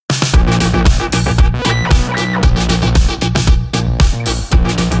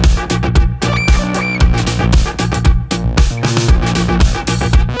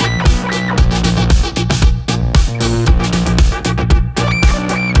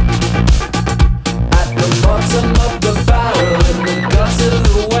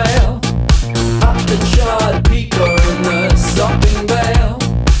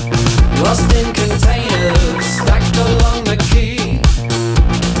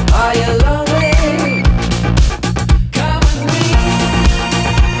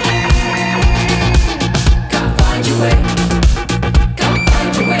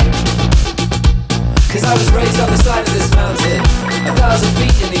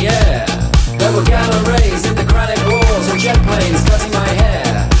There were gamma rays in the granite walls and jet planes cutting my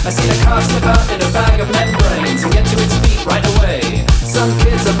hair. I seen a car slip out in a bag of membranes and get to its feet right away. Some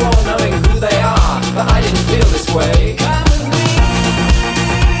kids are born knowing who they are, but I didn't feel this way. Come with me.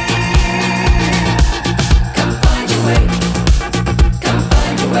 Come find your way. Come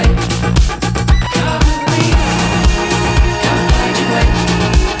find your way. Come with me. Come find your way.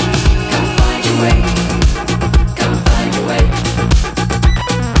 Come find your way. Come find your way.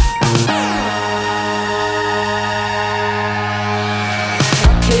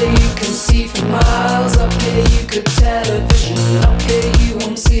 Up here you can see for miles. Up here you could television. Up here you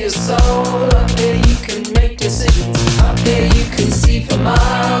won't see a soul. Up here you can make decisions. Up here you can see for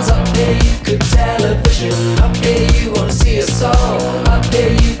miles. Up here you could television. Up here you won't see a soul. Up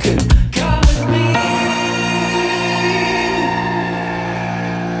here you can come with me.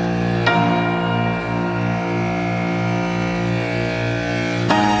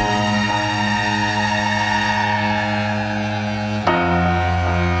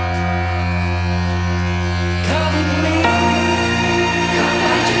 Come with me. Come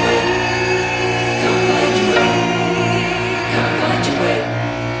find your way. Come find your way. Come find your way. Come find your way.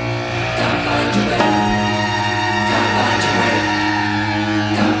 Come find your way.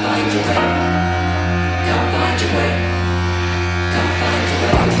 Come find your way. Come find your way. Come find your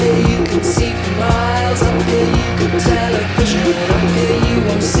way. Up here you can see for miles. Up here you can television. Up here you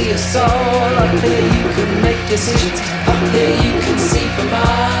won't see a soul. Up here you can make decisions. Up here you can see for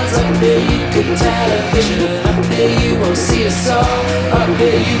miles. Up here you can television. Up here you won't see a soul. Up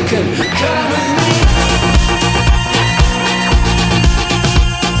here you can come with me.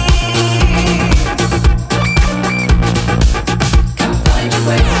 Come find your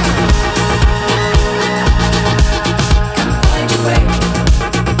way. Come find your way.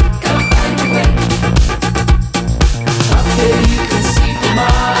 Come find your way. Up here you can see for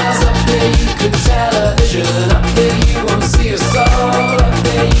miles. Up here you can television. Up here you won't see a soul. Up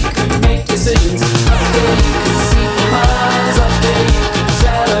here you can make decisions. Up here you can see for miles. Up here you can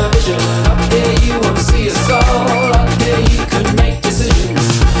television. Up here you won't see a soul. Up here you can make decisions.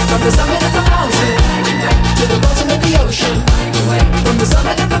 From the summit of the mountain to the bottom of the ocean. From the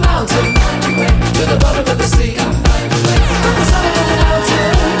summit of the mountain to the bottom of the sea. From the summit of the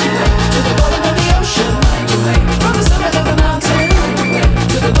mountain to the bottom of the ocean. From the summit of the mountain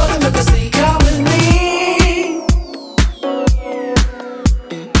to the bottom of the sea. Come with me.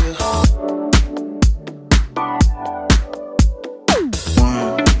 One,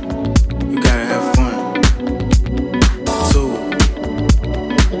 you gotta have fun. Two,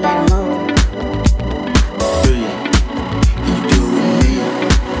 three, you do with me.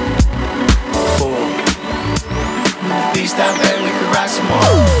 Four, please stop and we can rock some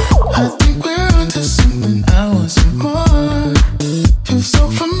more. I think we're onto something. I want some more. Feel so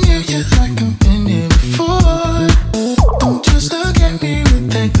familiar, like I've been here before. Don't just look at me with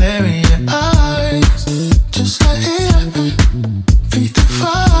that glare in your eyes. Just let it happen. Feed the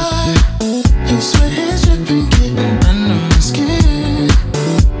fire. Your sweat is dripping, getting under my skin.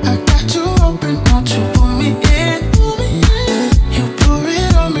 I got you open, won't you pull me in? You pour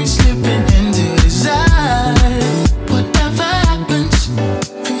it on me, slipping into desire. Whatever happens,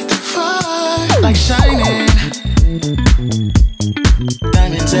 feed the fire. Like shining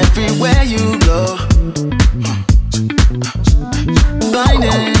diamonds everywhere you go.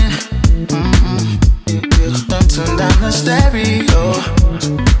 Blinding. Don't turn down the stereo.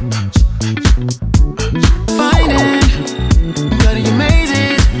 Finding bloody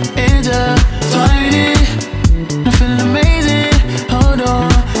amazing, intertwining. I'm feeling amazing. Hold on,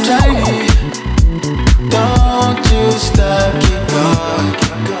 try me. Don't you stop, keep going,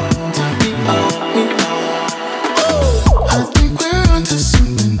 keep going. Turn me on, me on. I think we're onto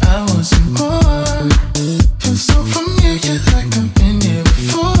something. I want some more. Feel so familiar, like I've been here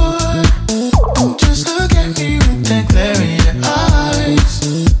before. Don't just look at me with that glare in your eyes.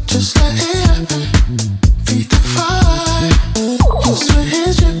 Just let it happen. Feed the fire. Your sweat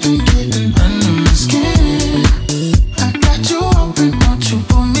is dripping, getting under my skin. I got you open, won't you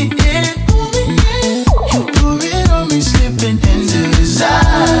pull me in? You pour it on me, slipping into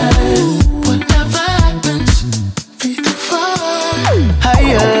desire. Whatever happens, feed the fire.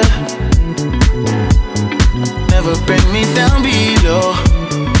 Higher, never bring me down below.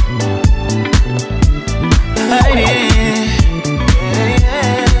 Hiding,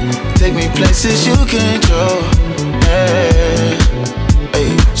 take me places you control. Hey,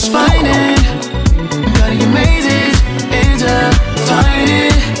 spinning.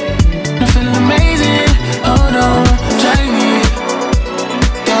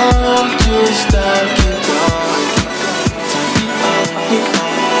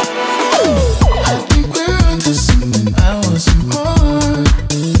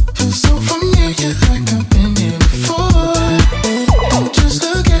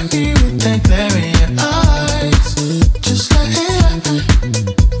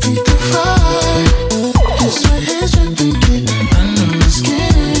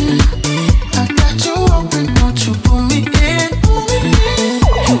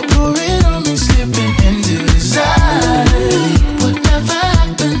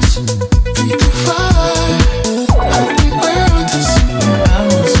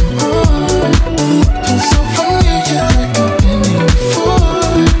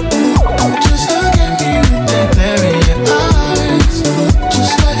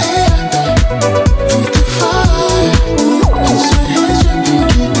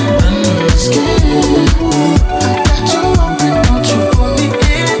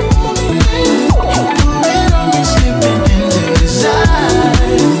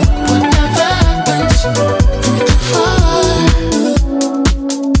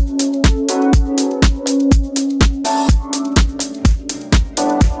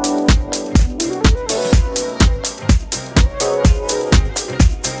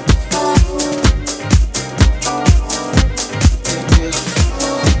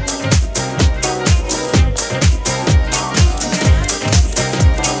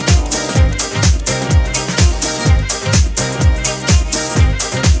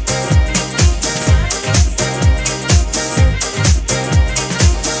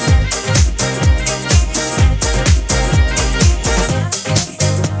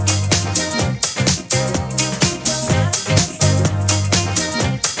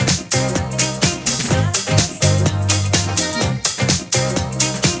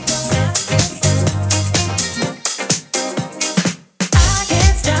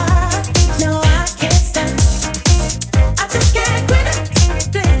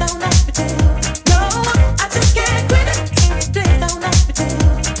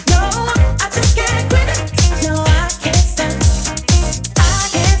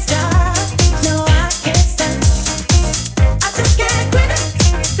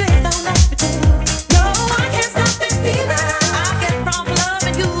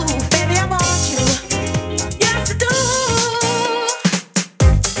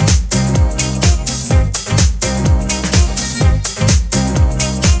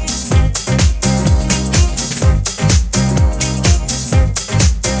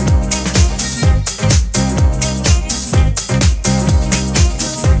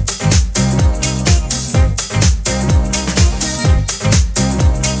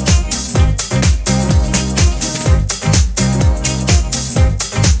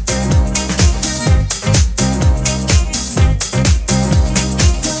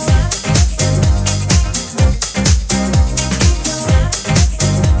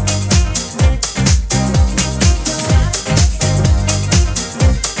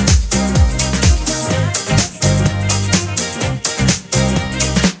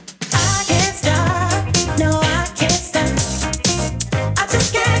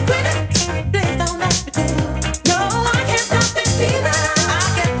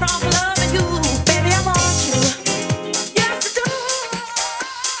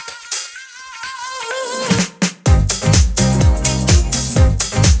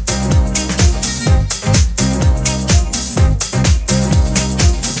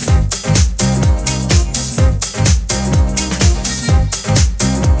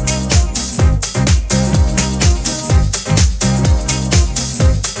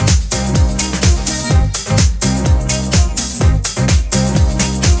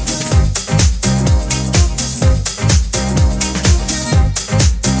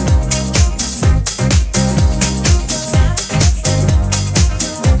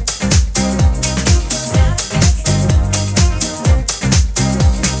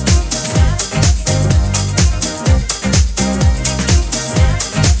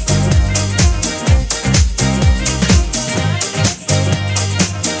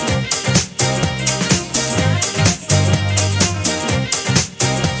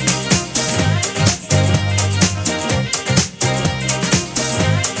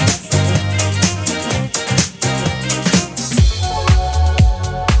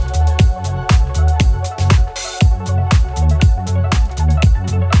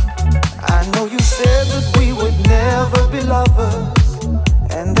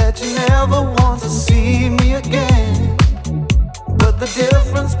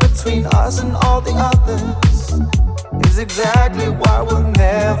 difference between us and all the others is exactly why we'll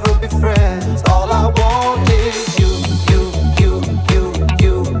never be friends. All I want is you, you, you, you,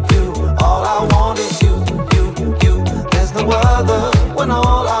 you, you. All I want is you, you, you. There's no other when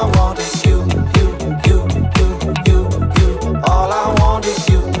all I want is you, you, you, you, you, you. All I want is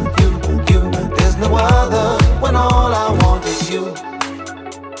you, you, you. There's no other when all I want is you.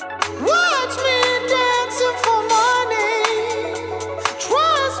 Watch me dancing for money.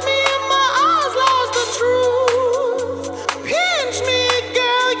 Trust me, my eyes lost the truth. Pinch me,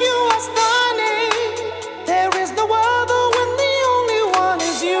 girl, you are stunning. There is no other when the only one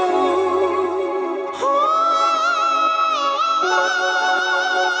is you.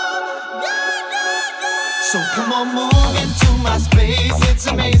 So come on, move into my space, it's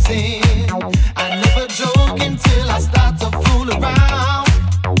amazing. I never joke until I start to fool around.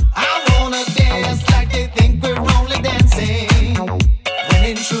 I wanna dance like they think we're only dancing, when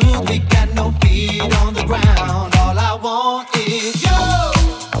in truth we got no feet on the ground. All I want is you,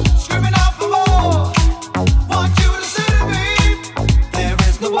 screaming out for more. Want you to say to me, there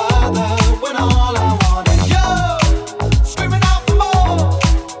is no other when all I want is you, screaming out for more.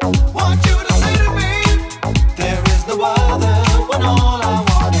 Want you to say to me, there is no other when all I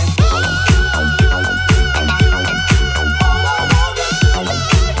want is you.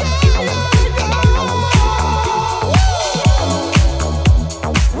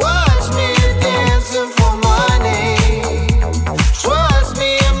 Watch me dancing for money. Trust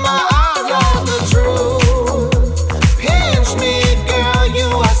me, my eyes lost the truth. Pinch me, girl, you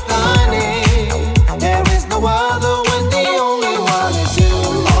are stunning. There is no other when the only one is you.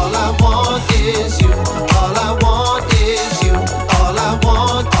 All I want is you. All I want is you. All I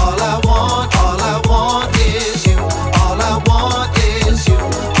want, all I want, all I want is you. All I want is you.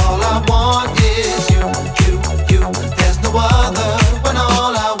 All I want is you. You, you. There's no other when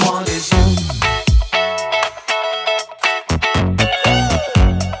all I want is you.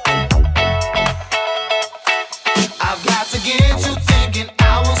 I've got to get you thinking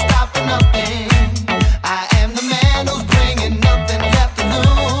I will stop for nothing. I am the man who's bringing nothing left to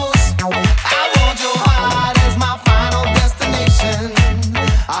lose. I want your heart as my final destination.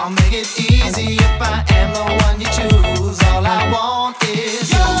 I'll make it easy if I am the one you choose. All I want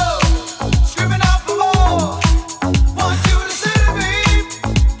is you, screaming out for more. Want you to say to me,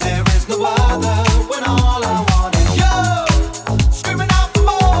 there is no other when all I want is you, screaming out for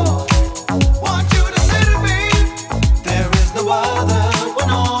more. Want you to say to me, there is no other when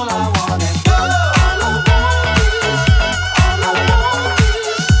all I want is you. All I want is, all I want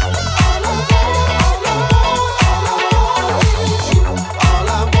is, all I want, all I want, all I want is you. All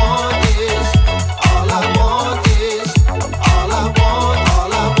I want is, all I want is, all I want,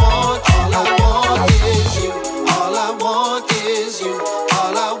 all I want, all I want is you. All I want is you.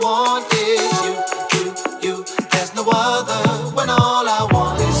 All I want is you, you, you. There's no other when all I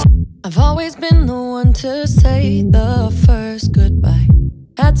want is you. I've always been the one to say the first goodbye.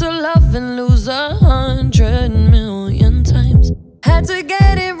 Had to love and lose 100,000,000 times. Had to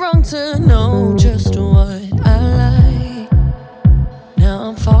get it wrong to know just what I like. Now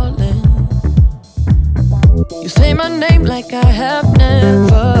I'm falling. You say my name like I have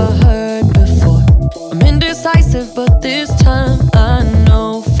never heard before. I'm indecisive, but this time I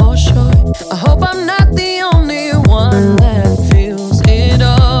know for sure. I hope I'm not the only one that feels it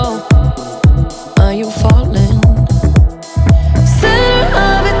all. Are you falling? Center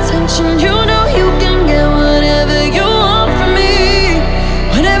of attention, you know you can get whatever you want from me.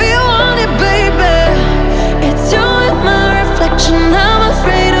 Whenever you want it, baby. It's you and my reflection. I'm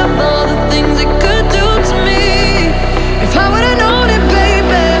afraid of all the things it could do to me. If I would've known it,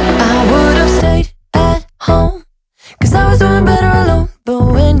 baby, I would've stayed at home, 'cause I was doing better alone. But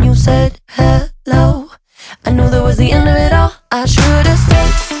when you said hello, I knew that was the end of it all. I should've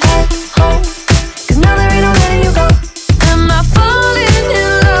stayed at home, 'cause now there ain't no letting you go. Am I falling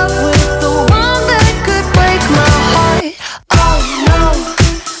in love with the one that could break my heart? Oh no,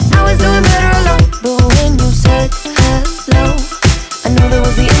 I was doing better alone. But when you said hello, I knew that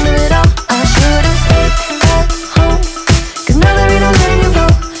was the end of it all. I should've stayed at home, 'cause now there ain't no letting you go.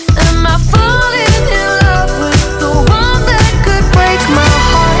 Am I falling in love with the one that could break my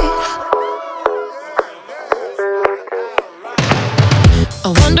heart? I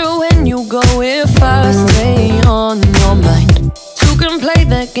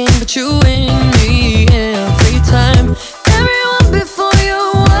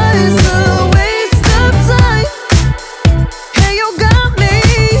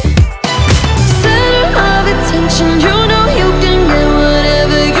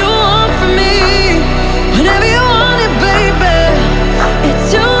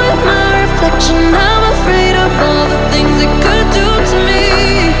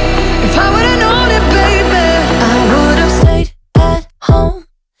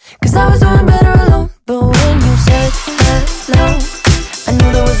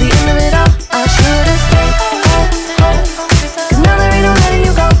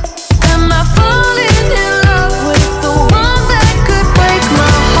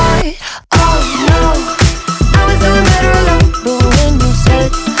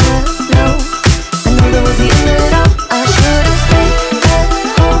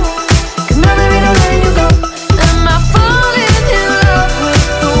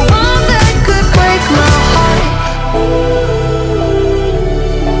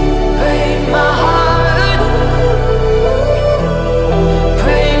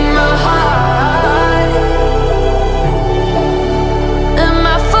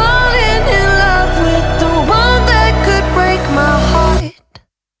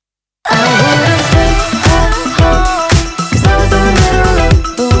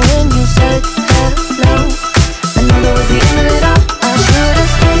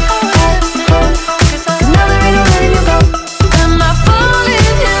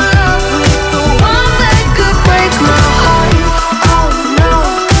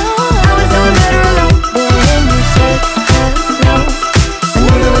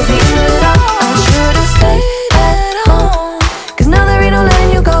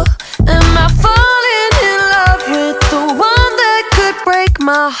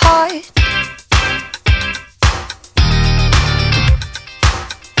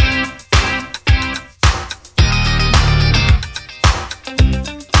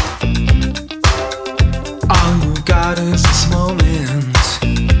What is this moment?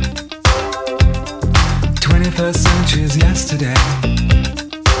 21st century is yesterday.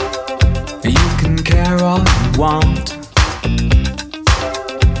 You can care all you want.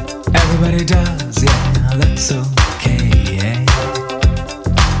 Everybody does, yeah, that's okay, yeah.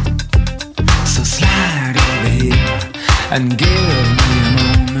 So slide over here and give me a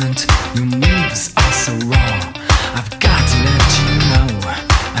moment. Your moves are so raw. I've got to let you know.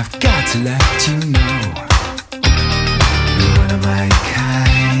 I've got to let you know. You're one of my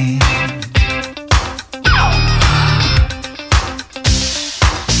kind.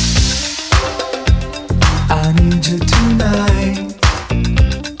 I need you tonight,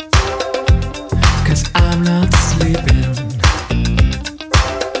 'cause I'm not sleeping.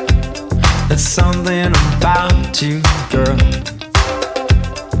 There's something about you, girl,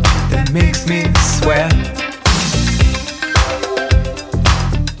 that makes me sweat.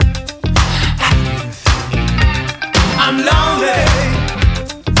 How do you feel? I'm lonely.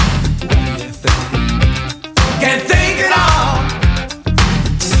 What do you think? Can't think at all.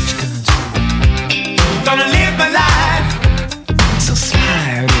 What you gonna do? Gonna live my life. So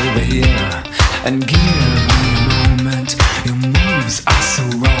slide over here and give me a moment. Your moves are so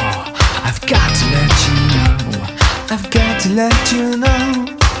raw. I've got to let you know. I've got to let you know.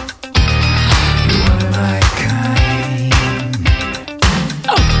 You're one of my kind.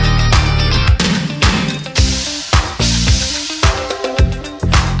 Oh.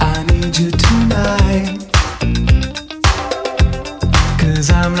 I need you tonight, 'cause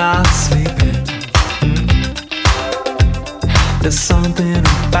I'm not sleeping. There's something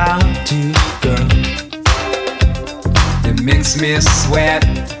about you, girl, that makes me sweat.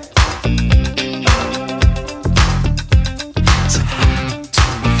 So how do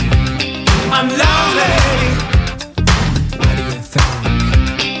you feel? I'm lonely. What do you think?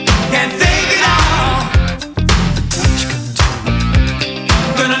 Can't think at all. What you gonna do?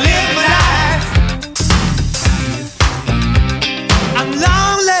 Gonna live my life. How do you feel? I'm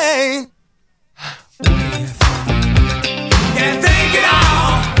lonely. What do you think? Can't think at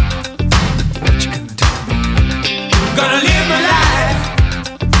all. What you gonna do? Gonna live my life.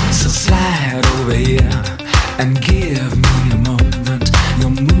 So slide over here and give me a moment.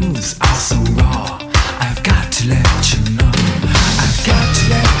 Your moves are so raw. I've got to let you know. I've got to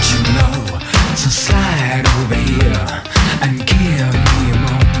let you know. So slide over here and give me a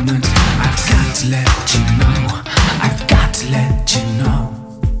moment. I've got to let you know. I've got to let you know.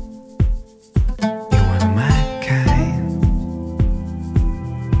 You're one of my kind.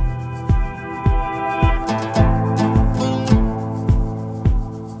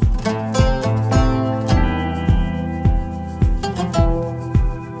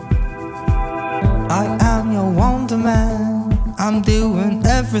 I am your wonder man. I'm doing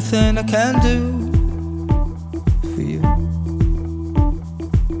everything I can do for you.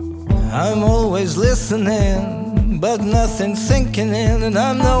 I'm always listening, but nothing's sinking in, and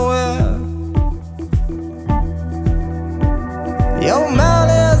I'm nowhere. Your man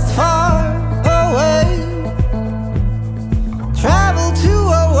is far away. Travel to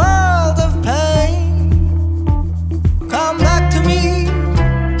a world of pain. Come back to me.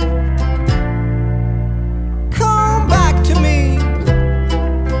 Come back to me.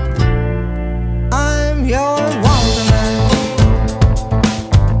 I'm your wonderman.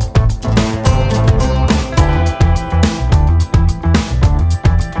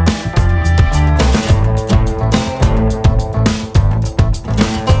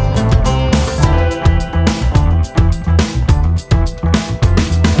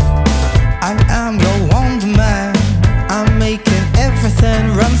 I am your wonderman. I'm making everything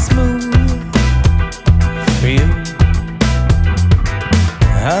run smooth for you.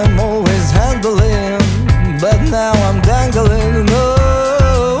 I'm always handling, but now I'm dangling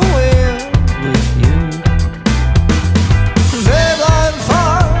nowhere with you. Babe, I'm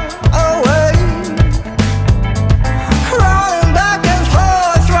far away, running back and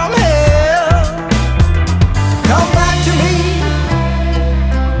forth from here. Come back to me.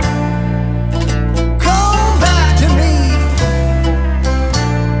 Come back to me.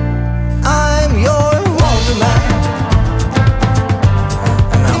 I'm your wonderman.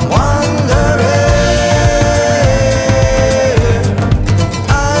 And I'm wondering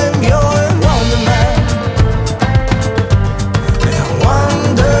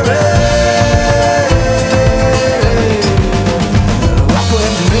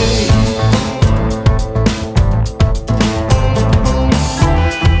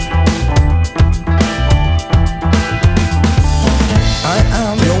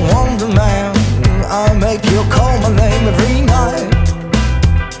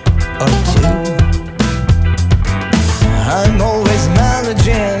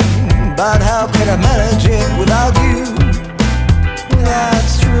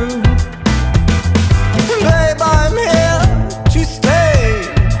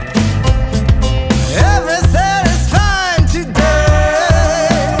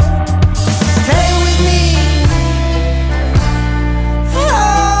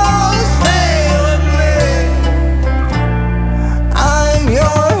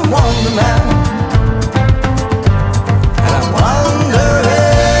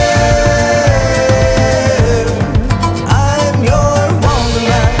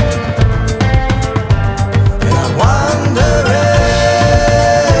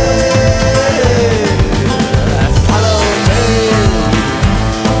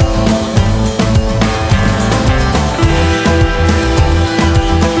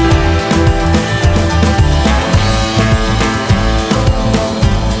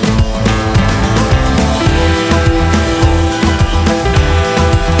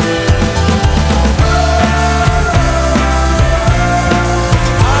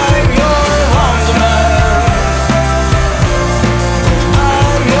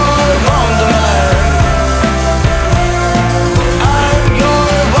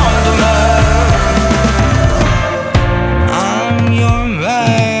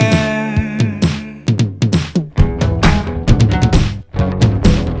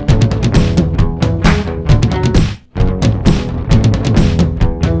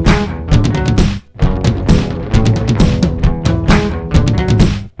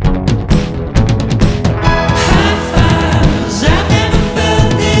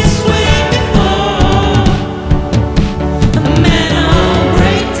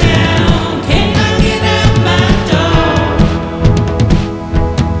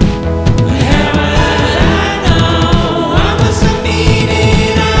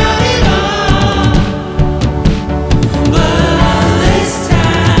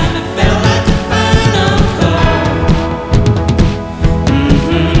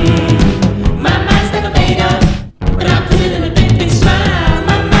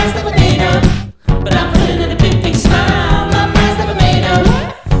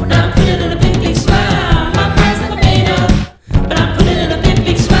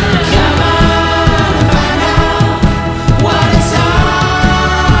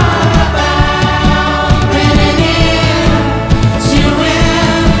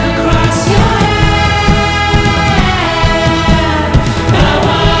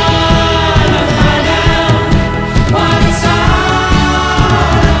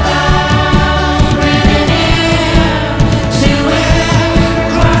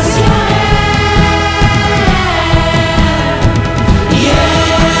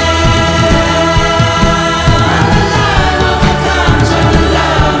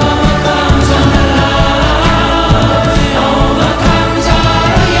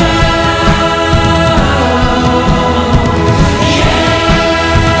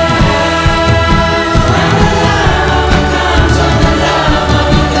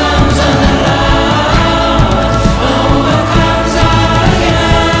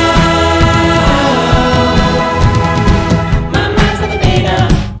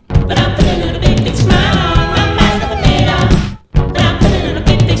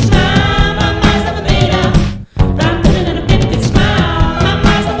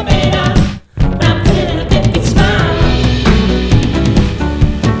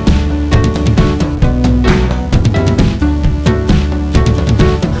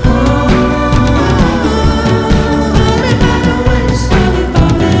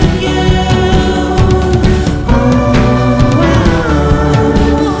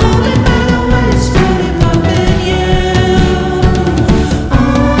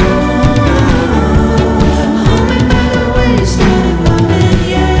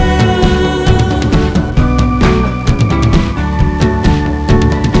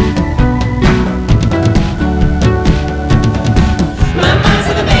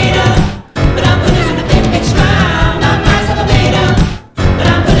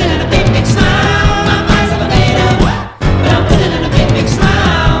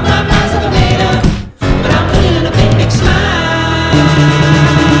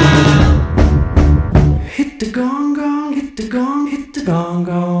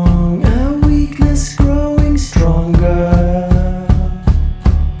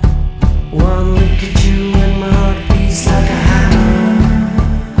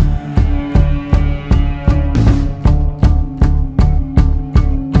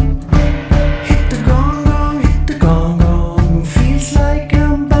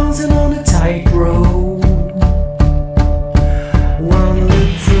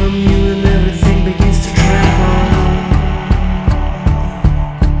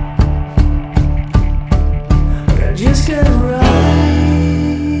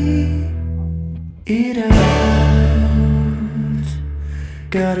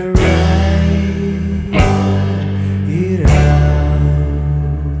gotta ride it out.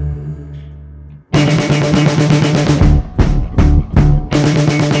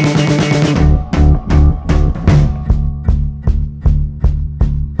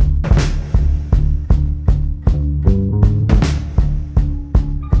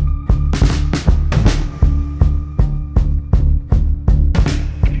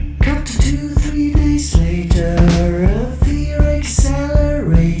 Cut to 2-3 days later, a fear accelerated.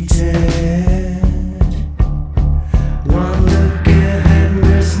 One look ahead, and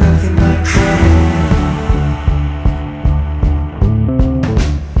there's nothing but trouble.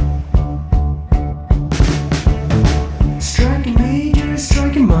 Striking major,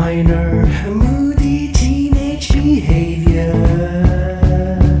 striking minor, a moody teenage behavior.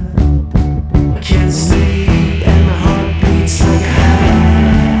 I can't sleep and my heart beats like hell.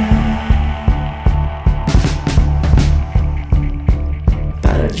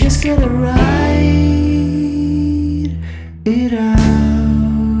 But I just gotta ride it out.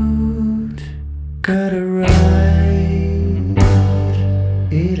 Gotta ride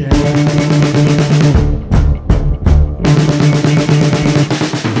it out.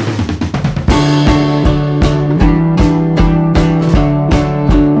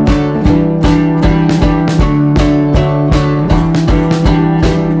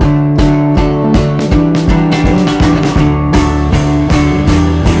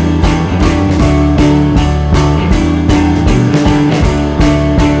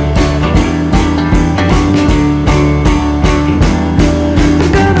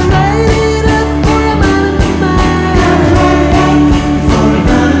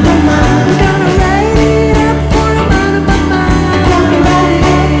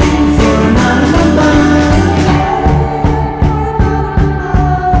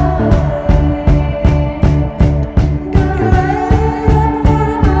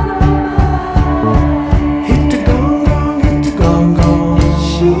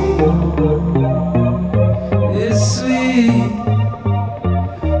 It's sweet,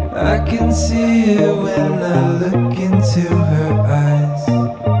 I can see it when I look into her eyes.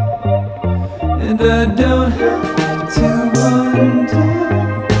 And I don't have to wonder,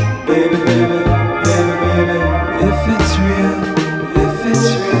 baby, baby, baby, baby, if it's real,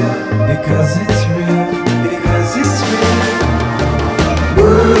 because it's real, Ooh,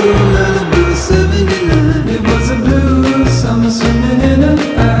 Malibu 79, it was a blue summer swimming in her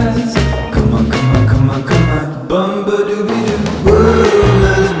eyes. Come on, come on, come on, come on, bum-ba-doo-be-doo. Ooh,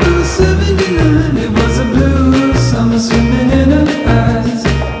 Malibu 79, it was a blue summer swimming in her eyes.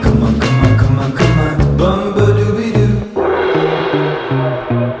 Come on, come on, come on, come on, bum-ba-doo-be-doo.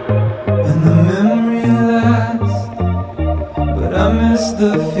 And the memory lasts, but I miss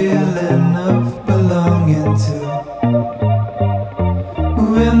the feeling of belonging to.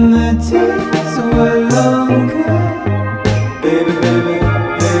 When the days were longer, baby, baby,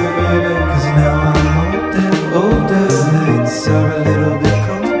 baby, baby, 'cause now I'm older, nights are a little bit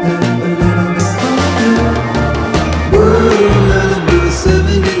colder, Ooh, Malibu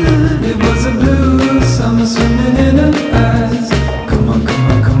 79, it was a blue summer swimming in her eyes. Come on, come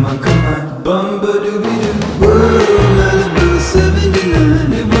on, come on, come on, bum-ba-doo-be-doo. Ooh, Malibu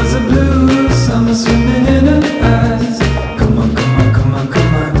 79, it was a blue summer swimming in her eyes. Come on, come on, come on,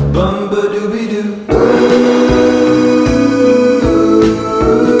 come on, bum-ba-doo-be-doo.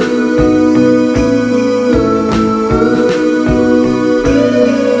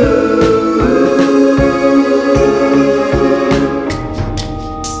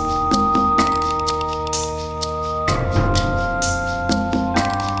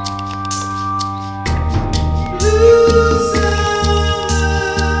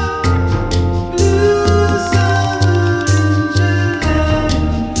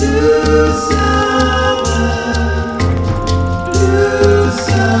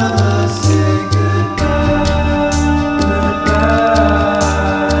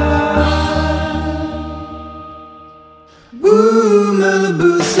 Ooh,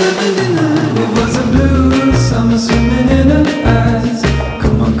 Malibu 79, it was a blue summer swimming in her eyes.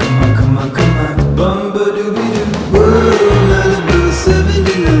 Come on, come on, come on, come on, bum-ba-doo-be-doo. Ooh, Malibu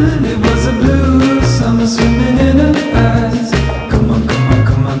 79, it was a blue summer swimming in her eyes. Come on, come on,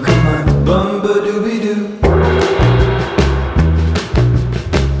 come on, come on, bum-ba-doo-be-doo.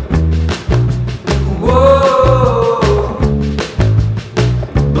 Whoa,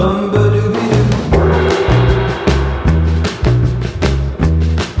 bum-ba-doo-be-doo.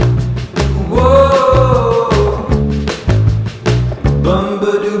 Whoa,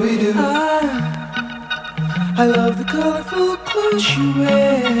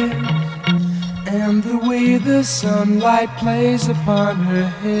 sunlight plays upon her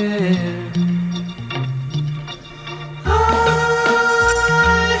head. I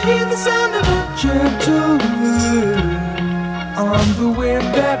hear the sound of a gentle word on the wind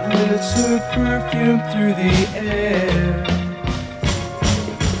that lifts her perfume through the air.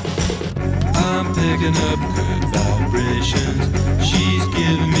 I'm picking up good vibrations. She's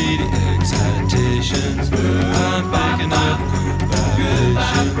giving me the excitations. I'm picking up good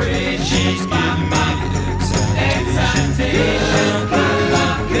vibrations. She's giving me the excitations.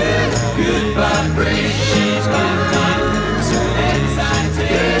 Good vibrations. She's giving me the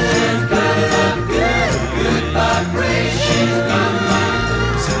excitations. Good vibrations. She's giving me the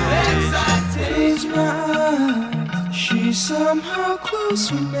Close my eyes, she's somehow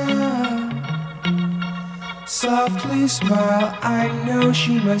closer now. Softly smile, I know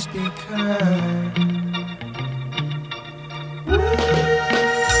she must be kind.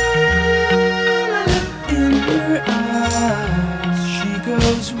 In her eyes, she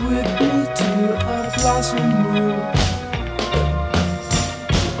goes with me to a blossom room.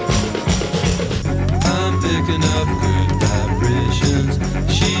 I'm picking up good vibrations.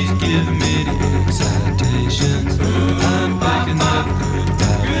 She's giving me the excitations. I'm picking up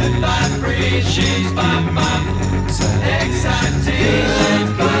good vibrations. She's giving me the excitations.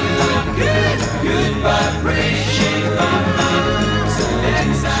 Good vibrations. She's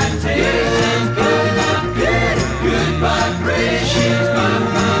giving me the excitations. Good vibrations. She's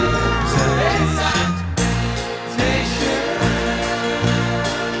giving me the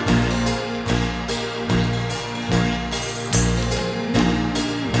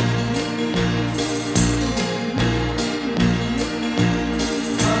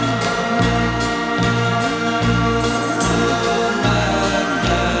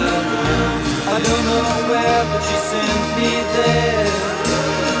excitations. But she sends me there.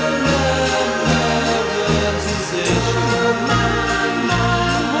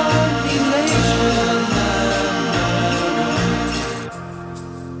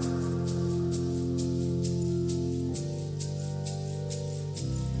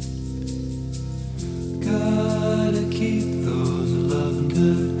 Gotta keep those loving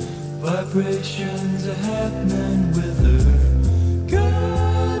good vibrations are happening with her.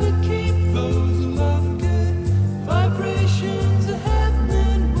 Gotta keep those loving good vibrations are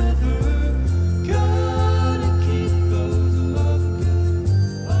happening with her. Gotta keep those loving good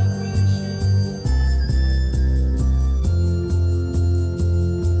vibrations.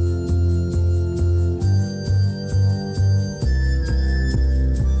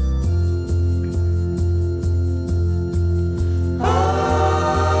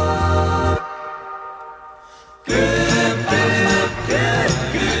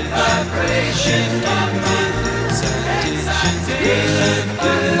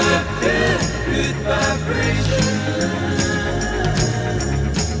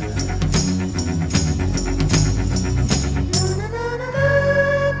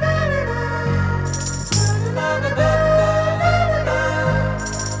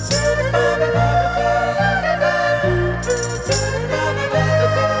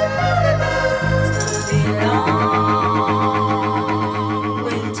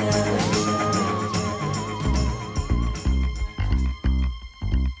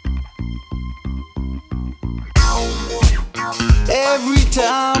 Every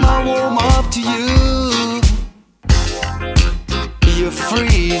time I warm up to you, you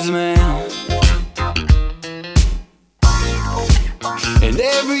freeze me. And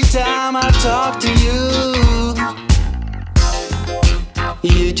every time I talk to you,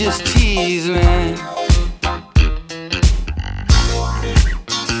 you just tease me.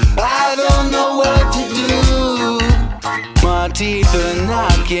 I don't know what to do, my teeth are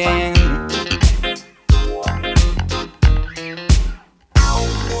knocking.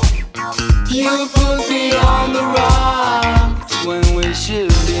 You put me on the rocks when we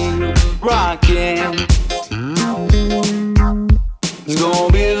should be rocking. It's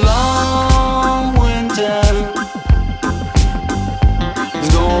gonna be a long winter. It's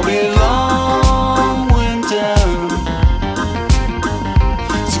gonna be a long winter.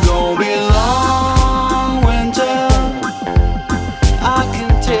 It's gonna be a long winter. I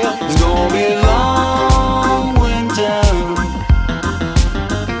can tell. It's gonna be a long winter.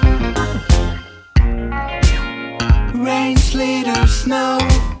 Rain, sleet or snow,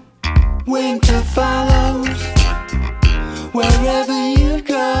 winter follows wherever you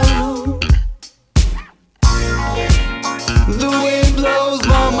go. The wind blows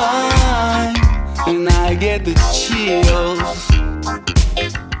my mind and I get the chills.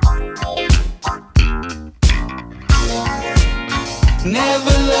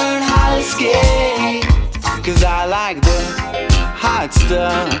 Never learn how to skate, 'cause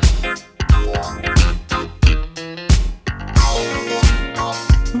winter.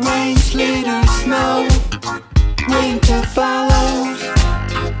 Rain, sleet or snow, winter follows.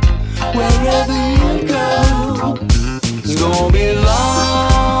 Wherever you go, it's gonna be a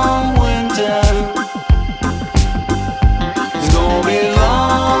long winter. It's gonna be a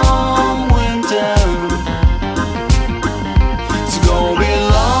long winter. It's gonna be a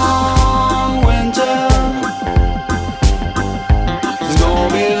long winter. It's gonna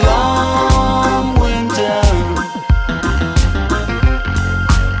be a long winter.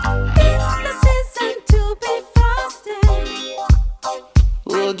 It's the season to be frosty.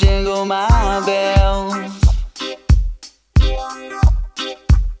 We'll jingle my bells.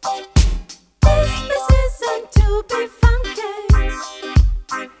 It's the season to be funky.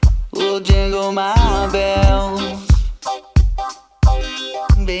 We'll jingle my bells,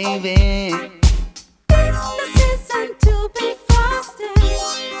 baby. It's the season to be frosty.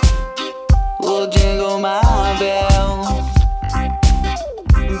 We'll jingle my bells,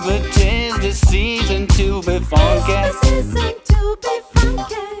 but 'tis the season to be funky. It's the season to be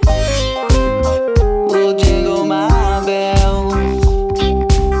funky. We'll jingle my bells,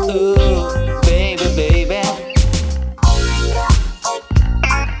 ooh, baby, baby.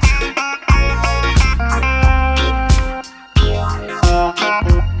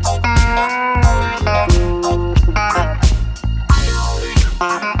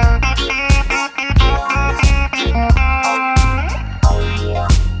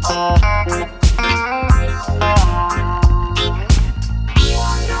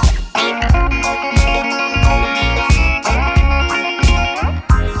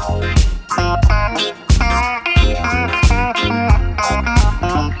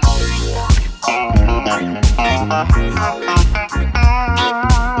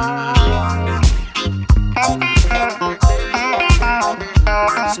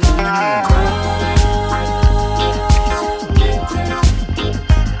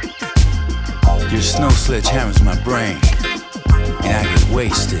 Your snow sledge hammers my brain, and I get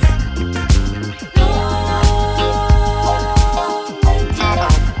wasted.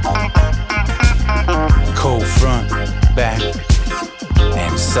 Cold front, back,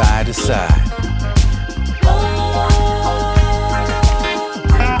 and side to side.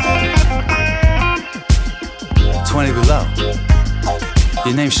 $20 below.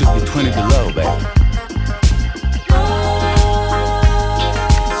 Your name should be 20 below, baby.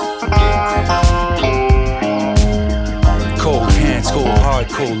 Cold hands, cold heart,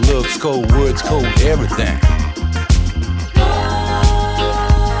 cold looks, cold words, cold everything.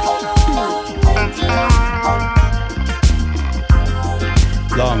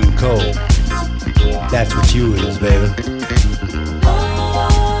 Long and cold. That's what you is, baby.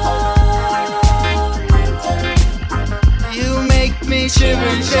 You make me shiver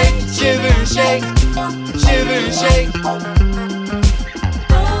and shake, shiver and shake, shiver and shake.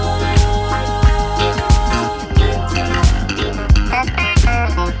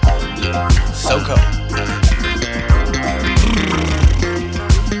 So cold.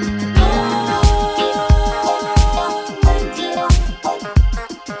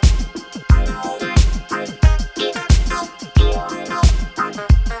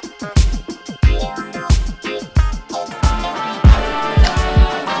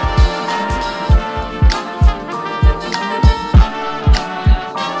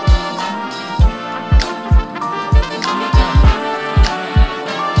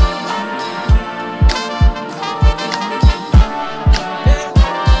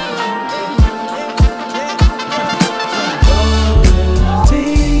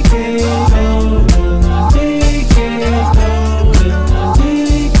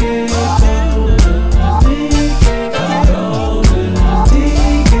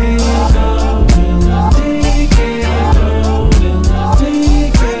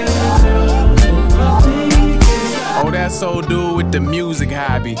 Old dude with the music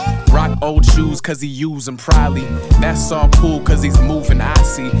hobby. Rock old shoes cause he use them proudly. That's all cool cause he's moving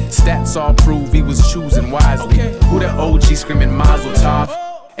icy. Stats all prove he was choosing wisely. Who that OG screaming Mazel Tov?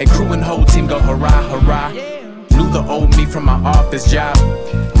 And crew and whole team go hurrah, hurrah. Knew the old me from my office job.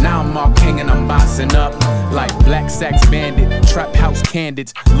 Now I'm all king and I'm bossing up. Like Black Sax Bandit, Trap House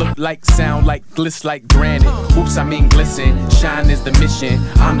Candids. Look like, sound like, gliss like granite. Oops, I mean glisten, shine is the mission.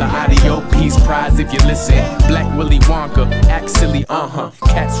 I'm the audio piece prize if you listen. Black Willy Wonka, act silly,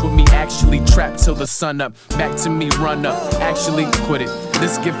 Cats with me actually trap till the sun up. Back to me run up, actually quit it.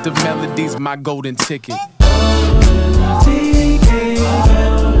 This gift of melodies my golden ticket.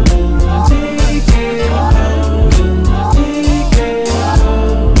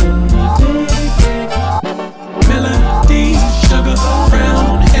 Melodies, sugar, brown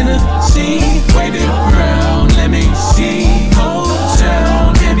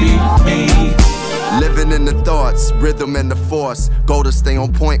the force. Go to stay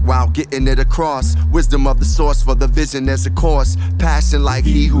on point while getting it across. Wisdom of the source for the vision there's a course. Passion like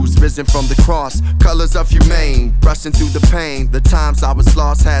he who's risen from the cross. Colors of humane, rushing through the pain. The times I was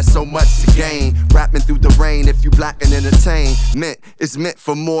lost had so much to gain. Rapping through the rain if you black and entertain. It's meant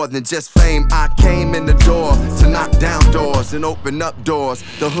for more than just fame. I came in the door to knock down doors and open up doors.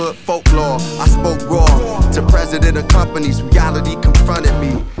 The hood folklore, I spoke raw to president of companies. Reality confronted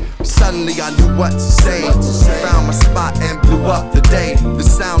me. Suddenly I knew what to say. Found my spot and blew up the day. The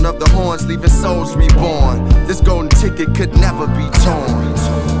sound of the horns leaving souls reborn. This golden ticket could never be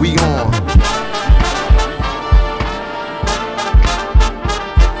torn. We on.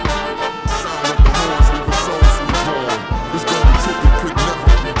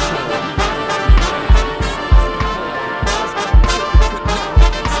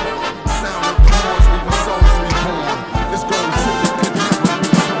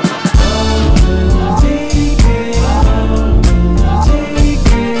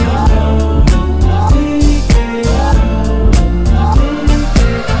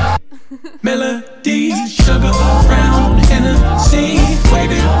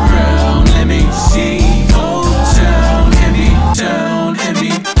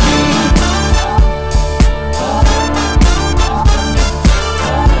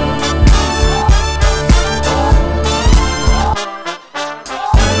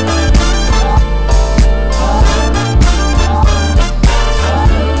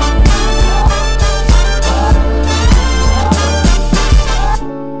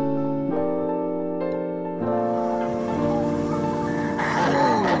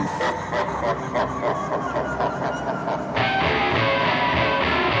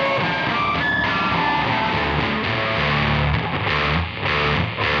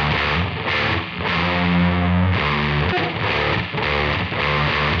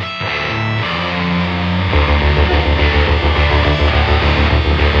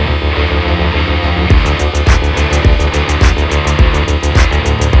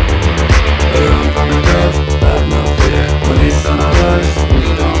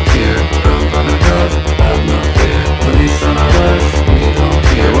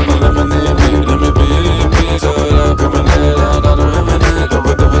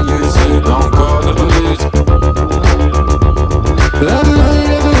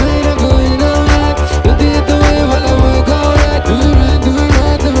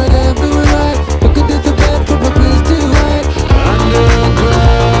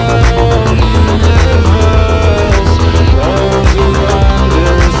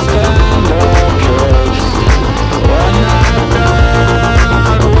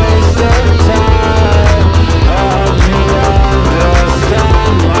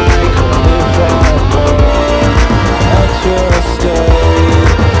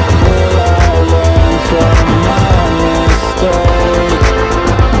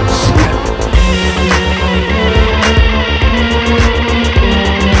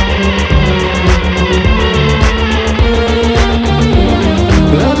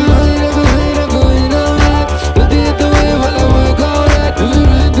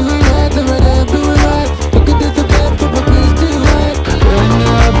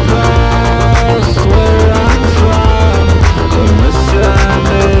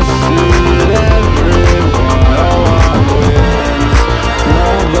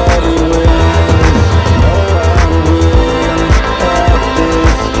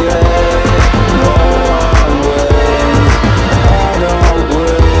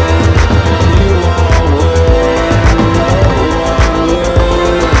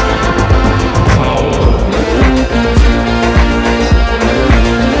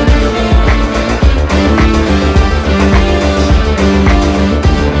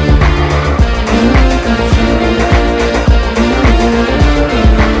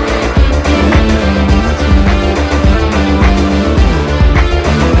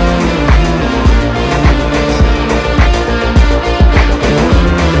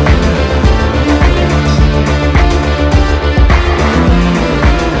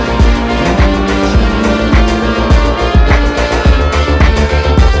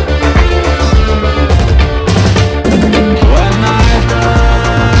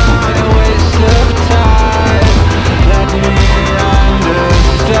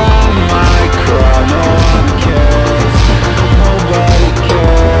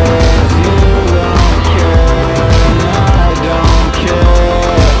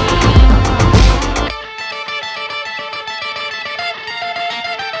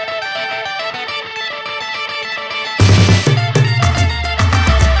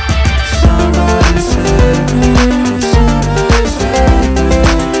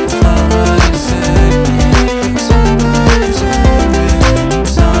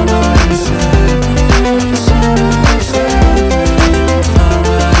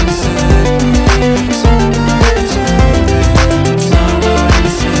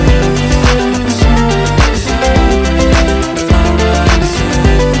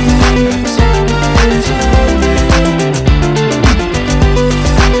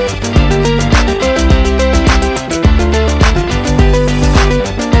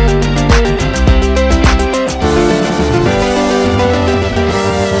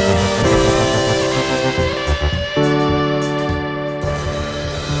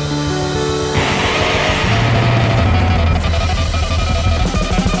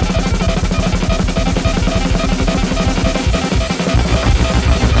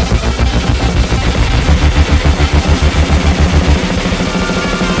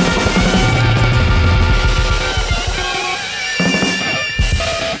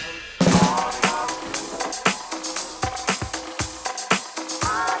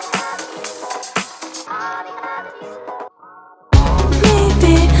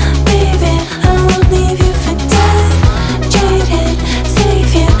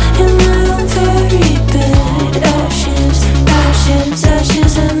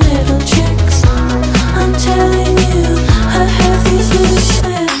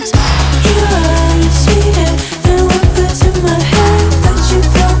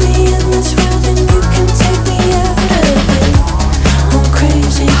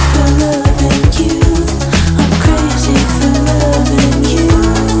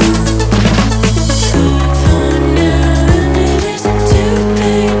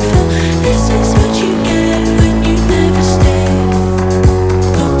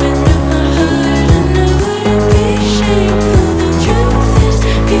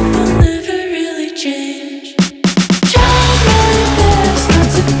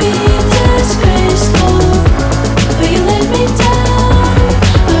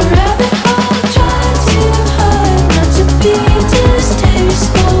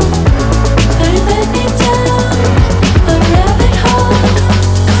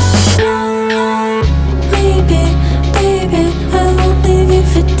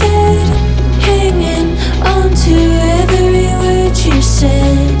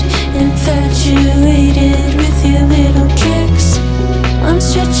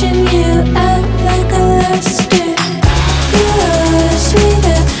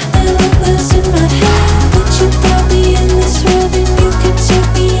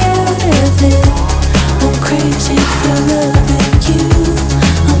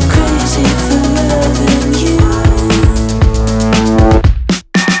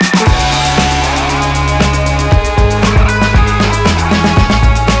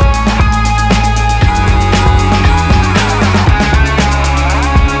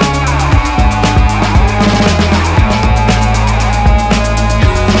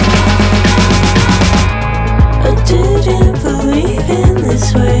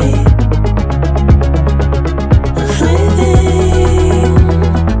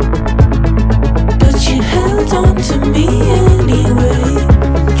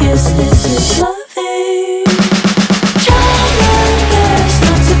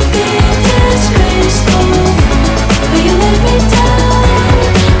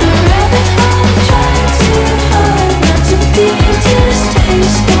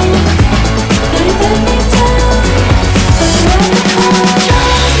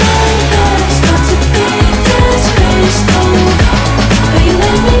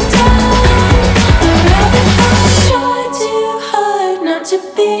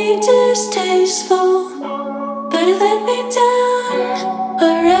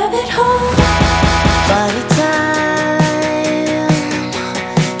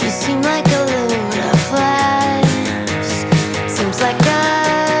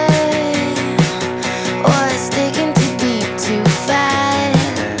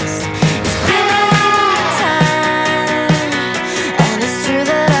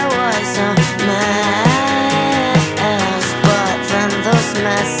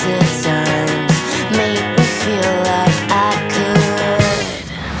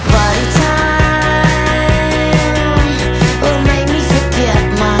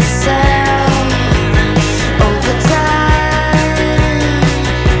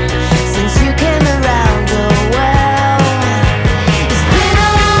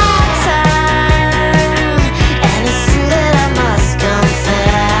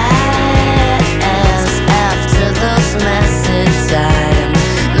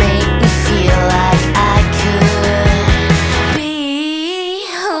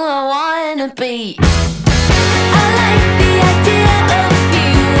 wanna be.